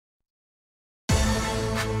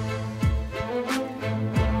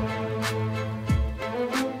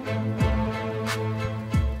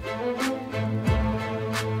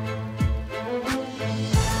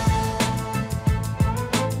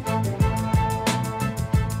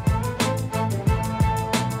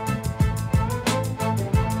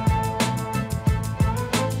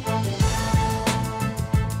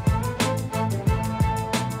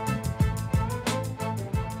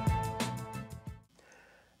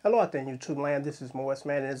Hello out there in YouTube land, this is Morris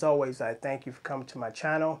Man, and as always, I thank you for coming to my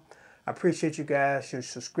channel. I appreciate you guys, your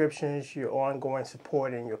subscriptions, your ongoing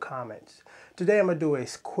support, and your comments. Today I'm going to do a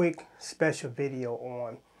quick special video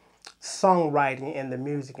on songwriting in the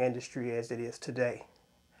music industry as it is today.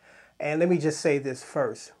 And let me just say this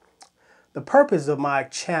first. The purpose of my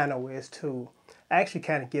channel is to actually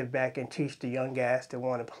kind of give back and teach the young guys that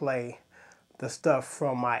want to play the stuff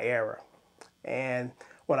from my era. And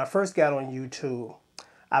when I first got on YouTube,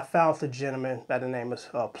 I found a gentleman by the name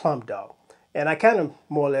of Plum Dog. And I kind of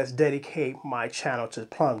more or less dedicate my channel to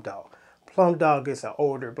Plum Dog. Plum Dog is an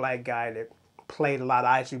older black guy that played a lot of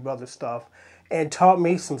Isley Brothers stuff and taught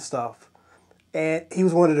me some stuff. And he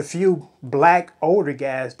was one of the few black older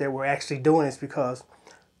guys that were actually doing this because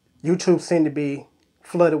YouTube seemed to be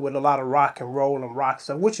flooded with a lot of rock and roll and rock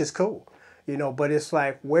stuff, which is cool. But it's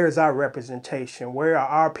like, where's our representation? Where are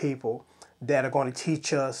our people that are going to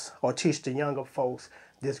teach us or teach the younger folks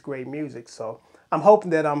this great music? So I'm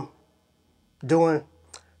hoping that I'm doing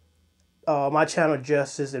my channel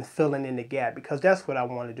justice and filling in the gap, because that's what I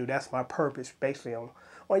want to do. That's my purpose basically on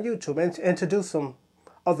YouTube, and to do some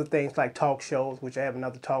other things like talk shows, which I have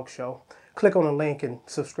another talk show. Click on the link and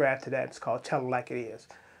subscribe to that. It's called Tell It Like It Is.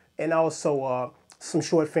 And also some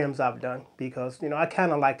short films I've done, because I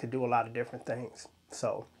kind of like to do a lot of different things.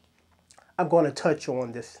 So I'm going to touch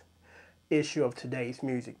on this issue of today's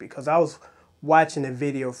music because I was watching a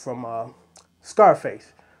video from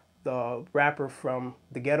Scarface, the rapper from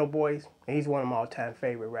the Ghetto Boys, and he's one of my all-time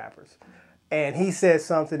favorite rappers. And he said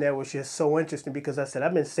something that was just so interesting, because I said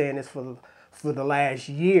I've been saying this for the last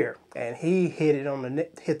year, and he hit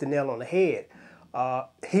the nail on the head.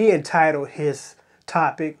 He entitled his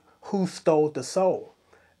topic, "Who Stole the Soul?"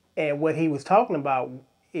 And what he was talking about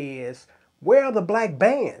is, where are the black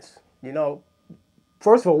bands?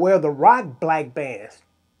 First of all, where are the rock black bands?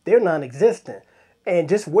 They're non-existent. And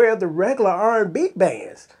just where are the regular R&B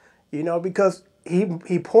bands? Because he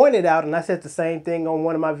pointed out, and I said the same thing on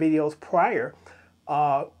one of my videos prior,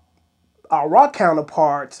 our rock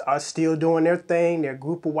counterparts are still doing their thing. They're a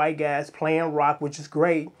group of white guys playing rock, which is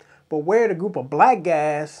great. But where are the group of black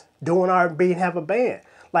guys doing R&B and have a band?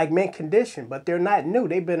 Like Mint Condition, but they're not new.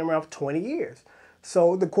 They've been around for 20 years.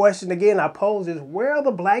 So the question again I pose is, where are the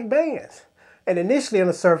black bands? And initially on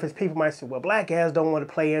the surface, people might say, well, black guys don't want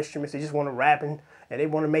to play instruments. They just want to rap and they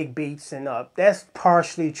want to make beats. And that's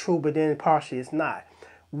partially true, but then partially it's not.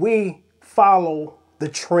 We follow the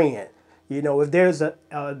trend. If there's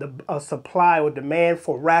a supply or demand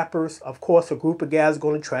for rappers, of course, a group of guys are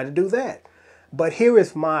going to try to do that. But here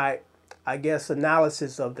is my, I guess,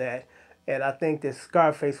 analysis of that. And I think that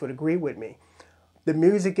Scarface would agree with me. The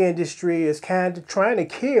music industry is kind of trying to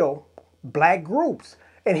kill black groups.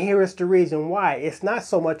 And here is the reason why. It's not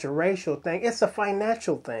so much a racial thing. It's a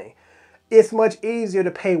financial thing. It's much easier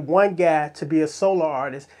to pay one guy to be a solo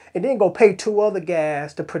artist and then go pay two other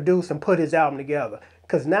guys to produce and put his album together.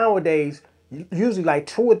 Because nowadays, usually like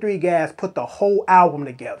two or three guys put the whole album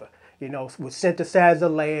together, with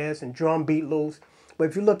synthesizer layers and drum beat loops. But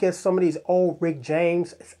if you look at some of these old Rick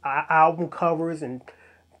James album covers and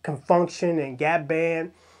Confunction and Gap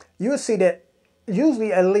Band, you'll see that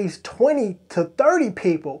usually at least 20 to 30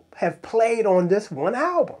 people have played on this one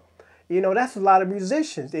album. That's a lot of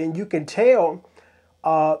musicians. And you can tell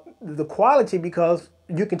the quality, because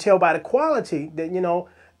you can tell by the quality that,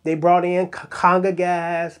 they brought in conga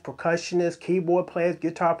guys, percussionists, keyboard players,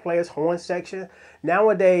 guitar players, horn section.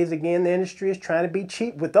 Nowadays, again, the industry is trying to be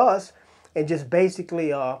cheap with us and just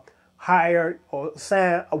basically hire or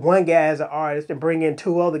sign one guy as an artist and bring in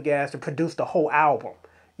two other guys to produce the whole album.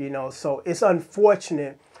 So it's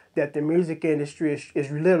unfortunate that the music industry is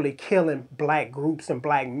literally killing black groups and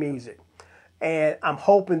black music. And I'm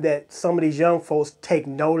hoping that some of these young folks take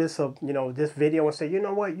notice of, this video and say, you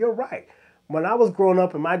know what, you're right. When I was growing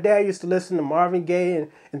up and my dad used to listen to Marvin Gaye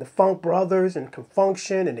and the Funk Brothers and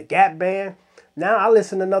Confunction and the Gap Band, now I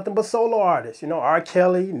listen to nothing but solo artists. R.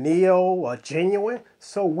 Kelly, Neo, Genuine.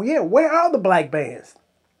 So where are the black bands?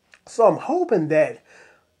 So I'm hoping that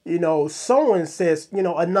someone says,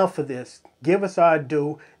 enough of this. Give us our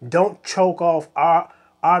due. Don't choke off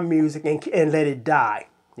our music and let it die.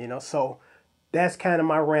 So that's kind of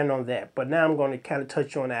my rant on that. But now I'm going to kind of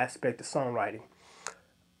touch on the aspect of songwriting.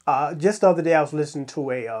 Just the other day I was listening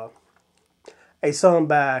to a song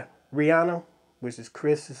by Rihanna, which is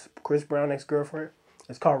Chris Brown's ex-girlfriend.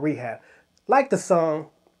 It's called Rehab. Like the song,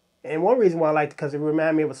 and one reason why I liked it, because it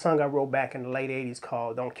reminded me of a song I wrote back in the late 80s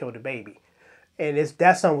called Don't Kill the Baby. And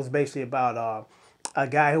that song was basically about a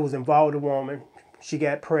guy who was involved with a woman. She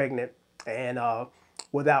got pregnant, and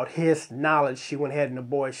without his knowledge, she went and had an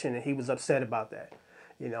abortion, and he was upset about that.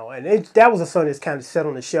 you know. And that was a song that's kind of set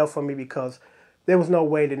on the shelf for me because there was no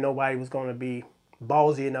way that nobody was going to be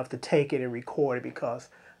ballsy enough to take it and record it, because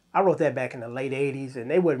I wrote that back in the late 80s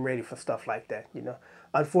and they weren't ready for stuff like that, you know.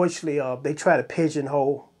 Unfortunately, they try to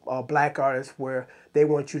pigeonhole black artists where they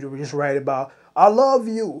want you to just write about, I love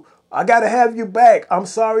you, I got to have you back, I'm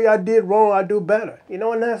sorry I did wrong, I do better. You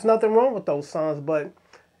know, and there's nothing wrong with those songs, but,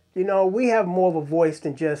 you know, we have more of a voice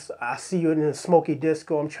than just, I see you in a smoky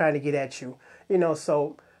disco, I'm trying to get at you. You know,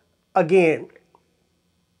 so, again,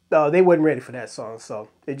 they wasn't ready for that song, so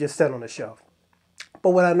it just sat on the shelf. But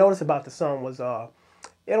what I noticed about the song was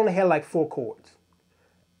it only had like 4 chords.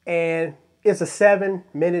 And it's a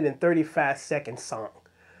 7-minute and 35-second song.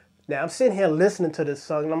 Now, I'm sitting here listening to this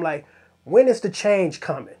song, and I'm like, when is the change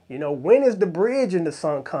coming? You know, when is the bridge in the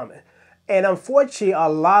song coming? And unfortunately, a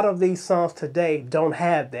lot of these songs today don't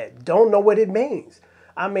have that, don't know what it means.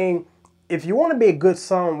 I mean, if you want to be a good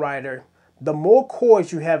songwriter, the more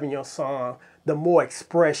chords you have in your song, the more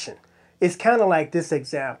expression. It's kind of like this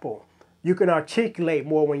example. You can articulate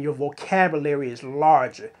more when your vocabulary is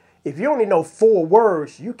larger. If you only know 4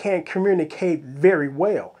 words, you can't communicate very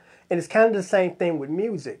well. And it's kind of the same thing with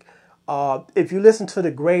music. If you listen to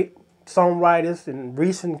the great songwriters, and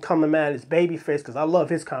recent come to mind is Babyface, because I love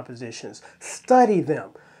his compositions. Study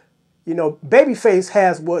them. You know, Babyface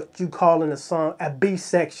has what you call in a song a B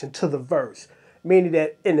section to the verse, meaning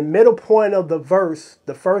that in the middle point of the verse,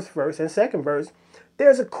 the first verse and second verse,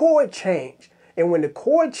 there's a chord change. And when the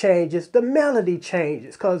chord changes, the melody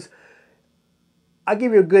changes. Because I'll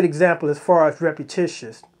give you a good example as far as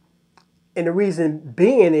repetitious. And the reason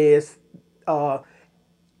being is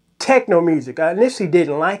techno music. I initially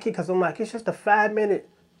didn't like it because I'm like, it's just a 5-minute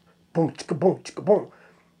boom, chicka boom, chicka boom.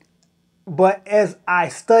 But as I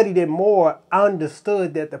studied it more, I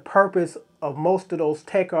understood that the purpose of most of those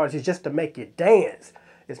tech arts is just to make you dance.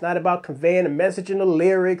 It's not about conveying a message in the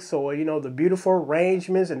lyrics or, you know, the beautiful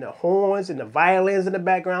arrangements and the horns and the violins in the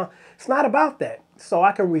background. It's not about that. So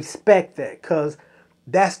I can respect that because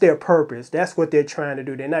that's their purpose. That's what they're trying to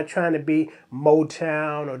do. They're not trying to be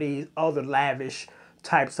Motown or these other lavish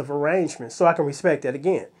types of arrangements. So I can respect that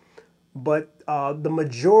again. But the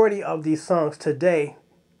majority of these songs today,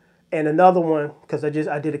 and another one, because I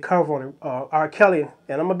did a cover on R. Kelly,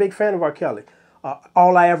 and I'm a big fan of R. Kelly.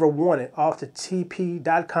 All I Ever Wanted off the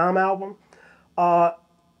TP.com album.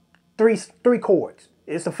 3 chords.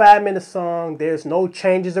 It's a 5-minute song. There's no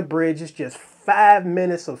changes or bridges, just 5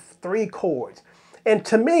 minutes of 3 chords. And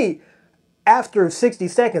to me, after 60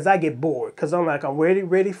 seconds, I get bored because I'm like, I'm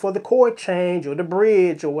ready for the chord change or the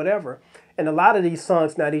bridge or whatever. And a lot of these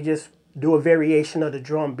songs now, they just do a variation of the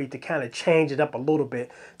drum beat to kind of change it up a little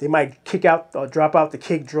bit. They might kick out or drop out the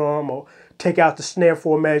kick drum or take out the snare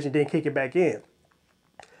for a measure and then kick it back in.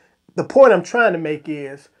 The point I'm trying to make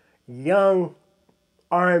is young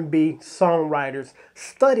R&B songwriters,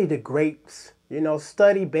 study the greats, you know,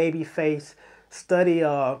 study Babyface, study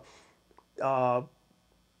the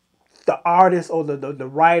artists or the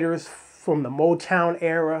writers from the Motown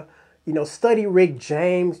era, you know, study Rick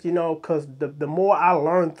James, you know, because the more I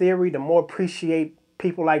learn theory, the more appreciate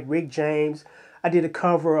people like Rick James. I did a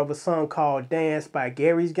cover of a song called Dance by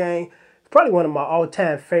Gary's Gang. It's probably one of my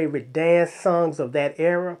all-time favorite dance songs of that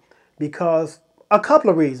era because a couple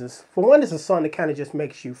of reasons. For one, it's a song that kind of just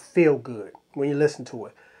makes you feel good when you listen to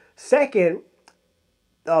it. Second,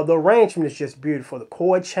 the arrangement is just beautiful. The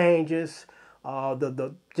chord changes,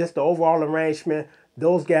 just the overall arrangement.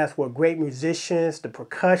 Those guys were great musicians, the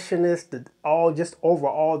percussionists, just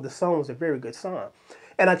overall, the song was a very good song.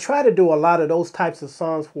 And I try to do a lot of those types of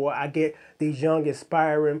songs where I get these young,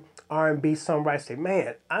 inspiring R&B songwriters say,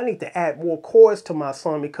 man, I need to add more chords to my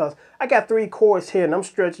song because I got 3 chords here and I'm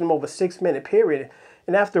stretching them over a 6-minute period.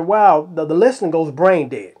 And after a while, the listener goes brain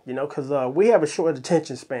dead, you know, because we have a short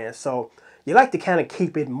attention span. So you like to kind of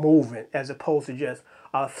keep it moving as opposed to just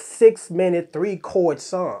a 6-minute, 3-chord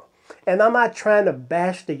song. And I'm not trying to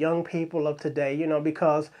bash the young people of today, you know,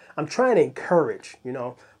 because I'm trying to encourage, you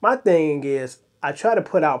know. My thing is I try to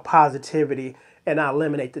put out positivity and I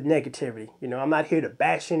eliminate the negativity. You know, I'm not here to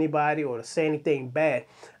bash anybody or to say anything bad.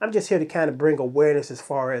 I'm just here to kind of bring awareness as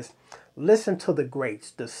far as listen to the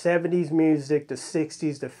greats, the 70s music, the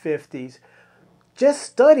 60s, the 50s. Just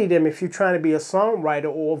study them if you're trying to be a songwriter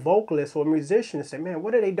or a vocalist or a musician and say, man,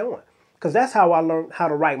 what are they doing? Because that's how I learned how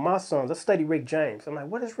to write my songs. I study Rick James. I'm like,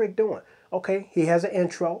 what is Rick doing? Okay, he has an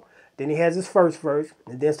intro, then he has his first verse,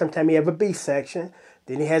 and then sometimes he has a B section,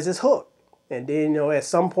 then he has his hook. And then, you know, at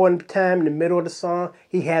some point in time, in the middle of the song,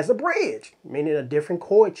 he has a bridge, meaning a different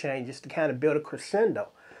chord changes to kind of build a crescendo.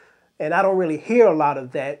 And I don't really hear a lot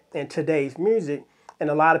of that in today's music. And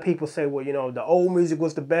a lot of people say, well, the old music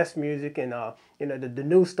was the best music, and the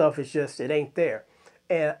new stuff is just, it ain't there.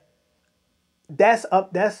 And that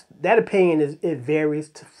opinion it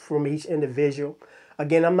varies from each individual.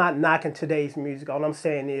 Again, I'm not knocking today's music. All I'm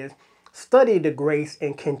saying is study the greats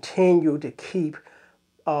and continue to keep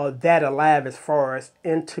that alive as far as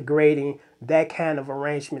integrating that kind of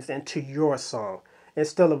arrangements into your song.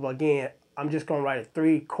 Instead of, again, I'm just going to write a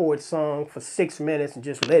 3-chord song for 6 minutes and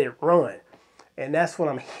just let it run. And that's what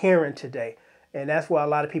I'm hearing today. And that's why a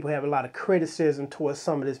lot of people have a lot of criticism towards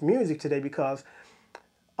some of this music today, because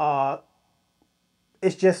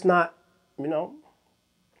it's just not,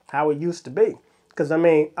 how it used to be. Because,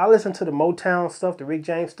 I listen to the Motown stuff, the Rick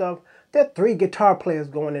James stuff. There are 3 guitar players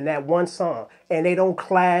going in that one song, and they don't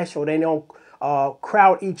clash or they don't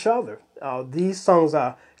crowd each other. These songs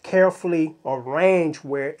are carefully arranged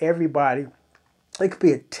where everybody, it could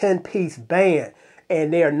be a 10-piece band,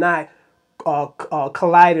 and they are not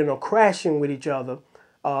colliding or crashing with each other.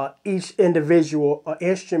 Each individual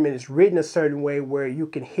instrument is written a certain way where you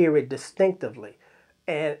can hear it distinctively.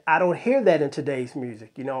 And I don't hear that in today's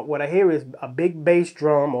music. What I hear is a big bass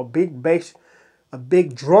drum or a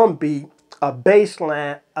big drum beat, a bass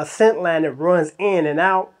line, a synth line that runs in and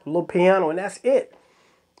out, a little piano, and that's it.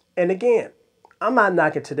 And again, I'm not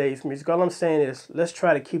knocking today's music. All I'm saying is let's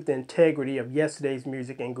try to keep the integrity of yesterday's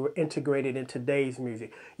music and integrate it in today's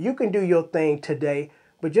music. You can do your thing today,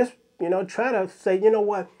 but just, try to say, you know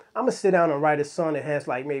what, I'm going to sit down and write a song that has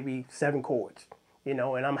like maybe 7 chords. And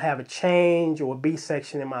I'm going to have a change or a B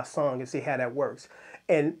section in my song and see how that works.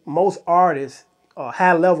 And most artists,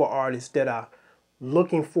 high-level artists that are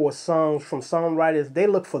looking for songs from songwriters, they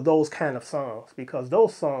look for those kind of songs because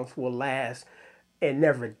those songs will last and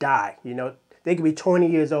never die. They could be 20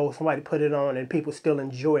 years old, somebody put it on, and people still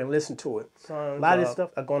enjoy and listen to it. A lot of this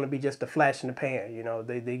stuff are going to be just a flash in the pan.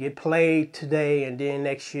 They get played today, and then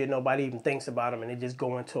next year nobody even thinks about them, and they just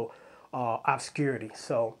go into obscurity.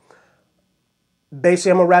 So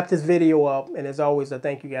basically, I'm going to wrap this video up, and as always, I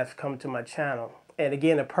thank you guys for coming to my channel. And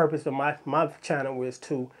again, the purpose of my channel is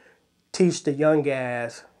to teach the young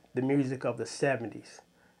guys the music of the 70s,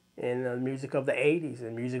 and the music of the 80s,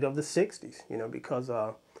 and music of the 60s, because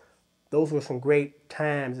those were some great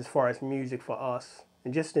times as far as music for us,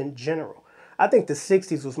 and just in general. I think the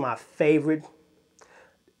 60s was my favorite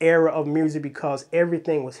era of music because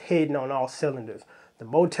everything was hitting on all cylinders. The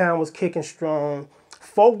Motown was kicking strong.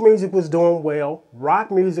 Folk music was doing well.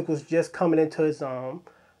 Rock music was just coming into its own.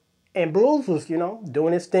 And blues was,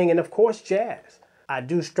 doing its thing. And of course, jazz. I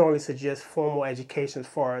do strongly suggest formal education as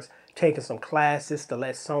far as taking some classes to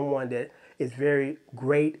let someone that is very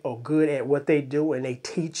great or good at what they do and they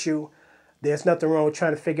teach you. There's nothing wrong with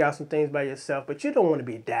trying to figure out some things by yourself, but you don't want to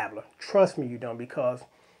be a dabbler. Trust me, you don't, because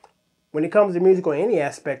when it comes to music or any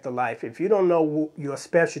aspect of life, if you don't know your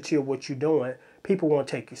specialty or what you're doing, people won't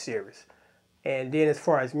take you serious. And then as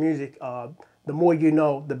far as music, the more you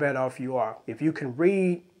know, the better off you are. If you can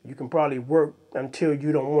read, you can probably work until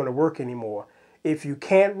you don't want to work anymore. If you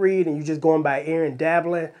can't read and you're just going by ear and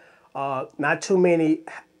dabbling, not too many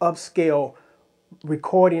upscale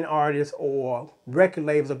recording artists or record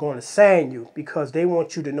labels are going to sign you because they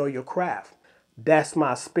want you to know your craft. That's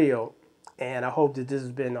my spiel, and I hope that this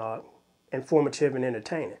has been informative and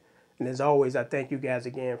entertaining. And as always, I thank you guys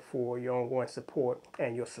again for your ongoing support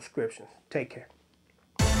and your subscriptions. Take care.